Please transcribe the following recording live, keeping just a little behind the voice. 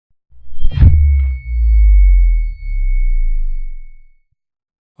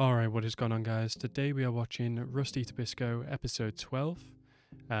Alright, what is going on, guys? Today we are watching錆喰いBisco episode 12.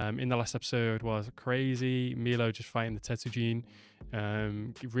 In the last episode was crazy. Milo just fighting the Tetsujin.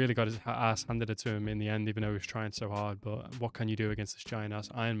 He really got his ass handed to him in the end, even though he was trying so hard. But what can you do against this giant ass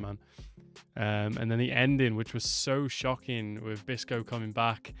Iron Man? And then the ending, which was so shocking, with Bisco coming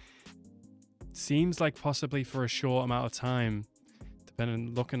back. Seems like possibly for a short amount of time.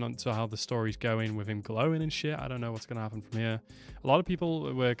 Depending, looking on to how the story's going with him glowing and shit. I don't know what's going to happen from here. A lot of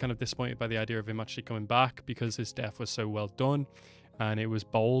people were kind of disappointed by the idea of him actually coming back because his death was so well done and it was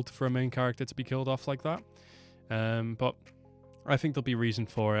bold for a main character to be killed off like that. But I think there'll be reason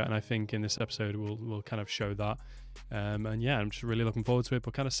for it, and I think in this episode we'll kind of show that. And yeah, I'm just really looking forward to it,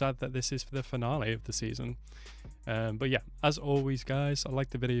 but kind of sad that this is the finale of the season. But yeah, as always, guys,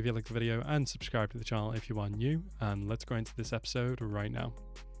 like the video if you like the video, and subscribe to the channel if you are new, and let's go into this episode right now.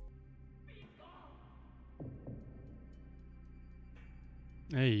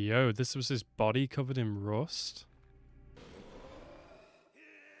 Hey yo, this was his body covered in rust.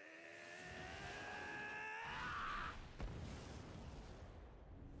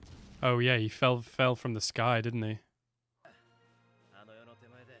 Oh yeah, he fell from the sky, didn't he?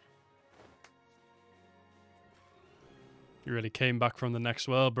 You really came back from the next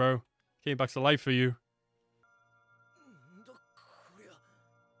world, bro. Came back to life for you.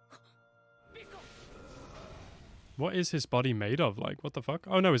 What is his body made of? Like, what the fuck?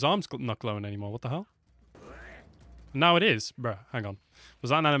 Oh no, his arm's not glowing anymore. What the hell? Now it is. Bruh, hang on. Was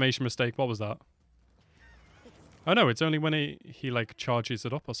that an animation mistake? What was that? Oh no, it's only when he like charges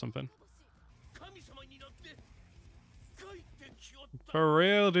it up or something. For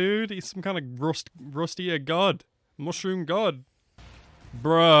real, dude. He's some kind of rusty god. Mushroom god.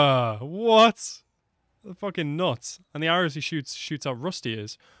 Bruh. What? The fucking nuts. And the arrows he shoots out rusty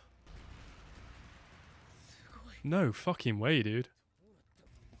is. No fucking way, dude.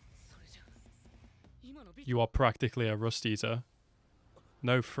 You are practically a rust eater.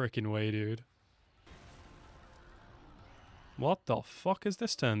 No freaking way, dude. What the fuck is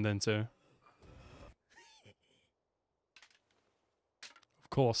this turned into? Of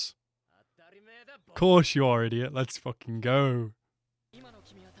course. Of course you are, idiot. Let's fucking go.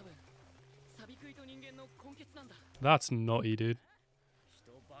 That's naughty, dude.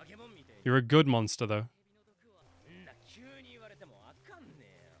 You're a good monster, though.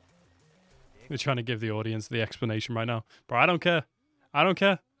 They're trying to give the audience the explanation right now. Bro, I don't care. I don't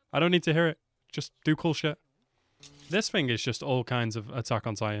care. I don't need to hear it. Just do cool shit. This thing is just all kinds of Attack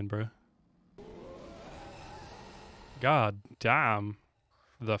on Titan, bro. God damn.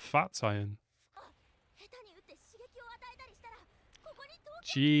 The fat Titan.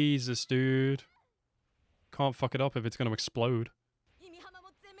 Jesus, dude. Can't fuck it up if it's going to explode.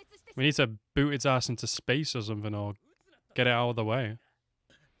 We need to boot its ass into space or something, or get it out of the way.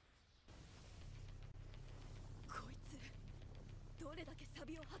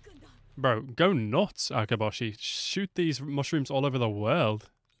 Bro, go nuts, Akaboshi. Shoot these mushrooms all over the world.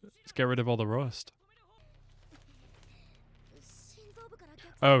 Let's get rid of all the rust.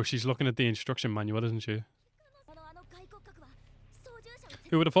 Oh, she's looking at the instruction manual, isn't she?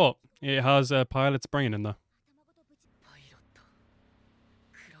 Who would have thought? It has a pilot's brain in there.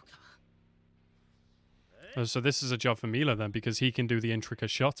 Oh, so this is a job for Milo then, because he can do the intricate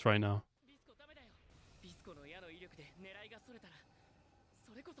shots right now.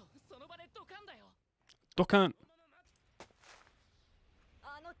 Dokkan!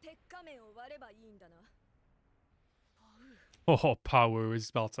 Oh, Pawu is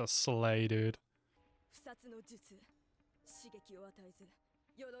about to slay, dude.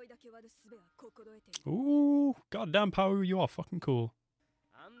 Ooh, goddamn Pawu, you are fucking cool.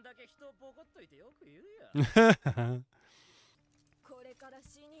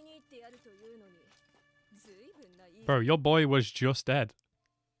 Bro, your boy was just dead.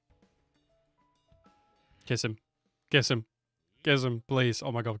 Kiss him. Kiss him. Kiss him, please.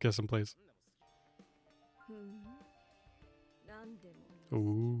 Oh my god, kiss him, please.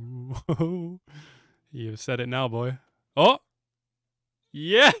 Ooh. You've said it now, boy. Oh!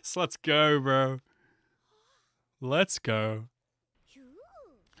 Yes! Let's go, bro. Let's go.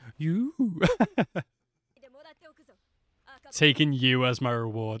 You. Taking you as my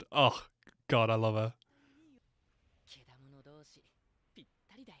reward. Oh, God, I love her.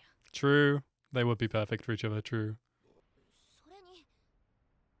 True. They would be perfect for each other, true.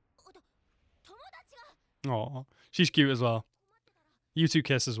 Aw, she's cute as well. You two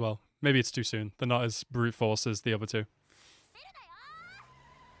kiss as well. Maybe it's too soon. They're not as brute force as the other two.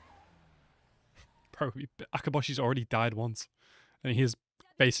 Bro, Akaboshi's already died once. And he has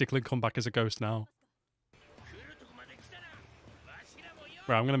basically come back as a ghost now.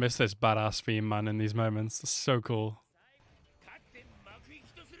 Bro, I'm gonna miss this badass theme, man, in these moments. It's so cool.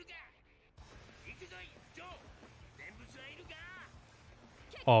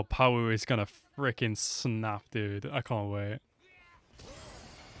 Oh, Pau is gonna freaking snap, dude. I can't wait.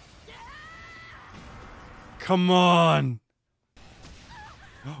 Come on!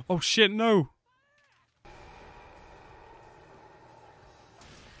 Oh shit, no!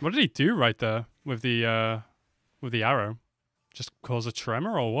 What did he do right there with the arrow? Just cause a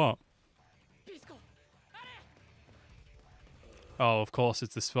tremor or what? Oh, of course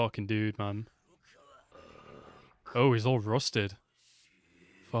it's this fucking dude, man. Oh, he's all rusted.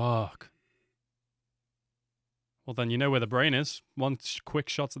 Fuck. Well, then you know where the brain is. One quick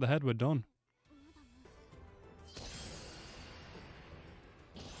shot to the head, we're done.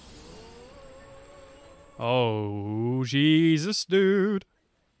 Oh, Jesus, dude.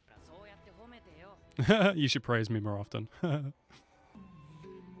 You should praise me more often.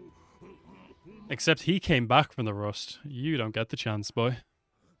 Except he came back from the rust. You don't get the chance, boy.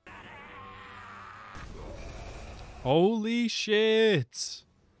 Holy shit.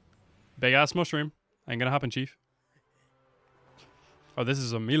 Big ass mushroom. Ain't gonna happen, chief. Oh, this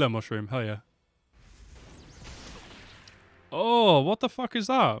is a Mila mushroom. Hell yeah. Oh, what the fuck is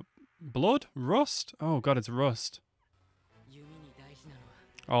that? Blood? Rust? Oh god, it's rust.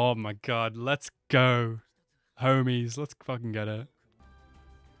 Oh my god, let's go. Homies, let's fucking get it.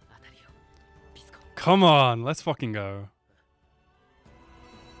 Come on, let's fucking go.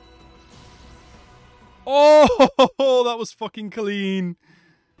 Oh, that was fucking clean.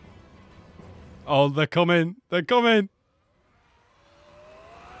 Oh, they're coming. They're coming.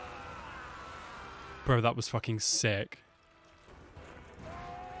 Bro, that was fucking sick.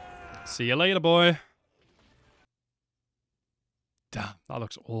 See you later, boy. Damn, that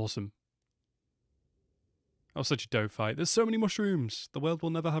looks awesome. That was such a dope fight. There's so many mushrooms. The world will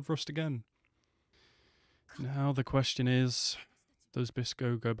never have rust again. Now the question is, does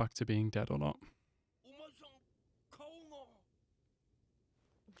Bisco go back to being dead or not?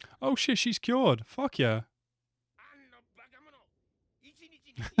 Oh shit, she's cured. Fuck yeah.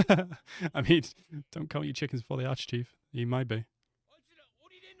 I mean, don't count your chickens before they hatch, chief. You might be.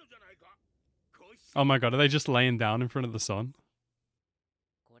 Oh my god, are they just laying down in front of the sun?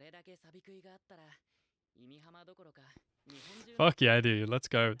 Fuck yeah, dude. Let's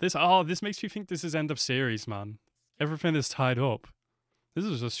go. This makes you think this is end of series, man. Everything is tied up. This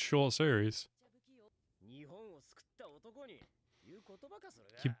is a short series.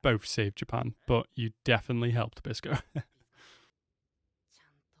 You both saved Japan, but you definitely helped Bisco.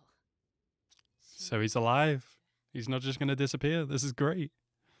 So he's alive. He's not just going to disappear. This is great.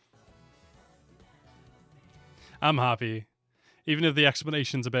 I'm happy. Even if the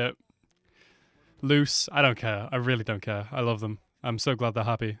explanation's a bit loose, I don't care. I really don't care. I love them. I'm so glad they're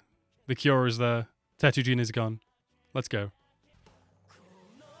happy. The cure is there. Tetujin is gone. Let's go.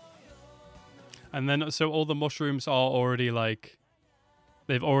 And then, so all the mushrooms are already like...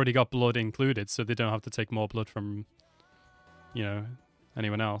 They've already got blood included, so they don't have to take more blood from, you know,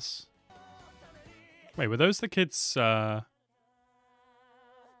 anyone else. Wait, were those the kids, were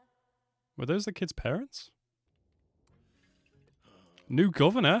those the kids' parents? New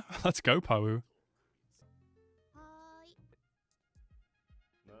governor? Let's go, Pau.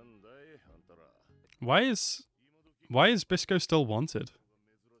 Why is Bisco still wanted?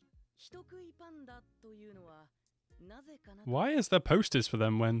 Why is there posters for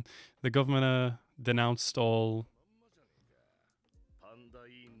them when the governor denounced all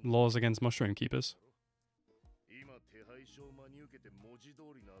laws against mushroom keepers?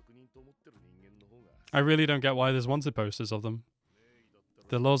 I really don't get why there's wanted posters of them.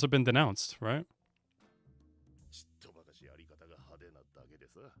 The laws have been denounced, right?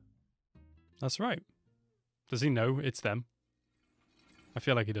 That's right. Does he know it's them? I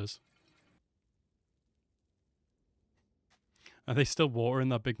feel like he does. Are they still watering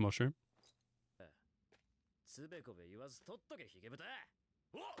that big mushroom?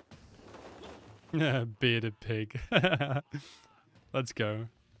 Yeah, bearded pig. Let's go.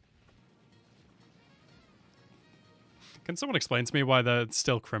 Can someone explain to me why they're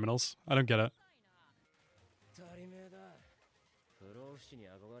still criminals? I don't get it.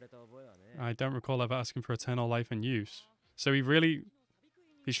 I don't recall ever asking for eternal life and use. So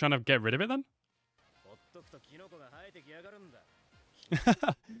he's trying to get rid of it then?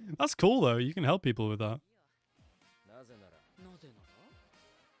 That's cool though, you can help people with that.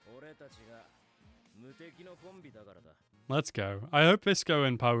 Let's go. I hope Bisco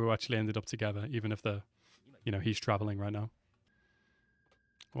and Pau actually ended up together, even if they're, you know, he's traveling right now.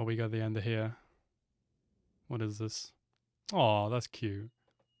 Well, we got the end of here. What is this? Oh, that's cute.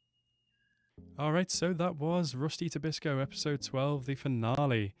 All right, so that was Rusty to Bisco episode 12, the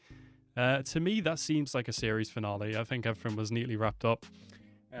finale. To me, that seems like a series finale. I think everything was neatly wrapped up.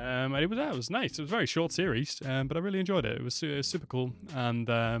 And it was nice. It was a very short series, but I really enjoyed it. It was super cool. And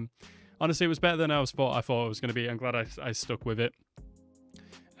honestly, it was better than I thought it was going to be. I'm glad I stuck with it.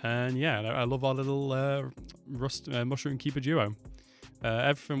 And yeah, I love our little Mushroom Keeper duo.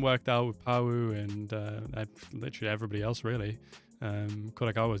 Everything worked out with Pau and literally everybody else, really.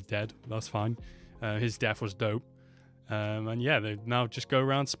 Kuragawa was dead. That's fine. His death was dope. And yeah, they now just go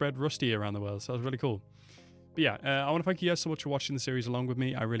around, spread Rusty around the world. So that was really cool. But yeah, I want to thank you guys so much for watching the series along with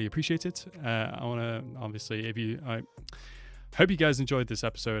me. I really appreciate it. I want to, obviously, I hope you guys enjoyed this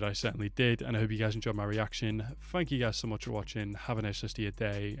episode. I certainly did. And I hope you guys enjoyed my reaction. Thank you guys so much for watching. Have a nice rest of your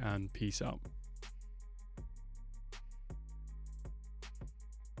day and peace out.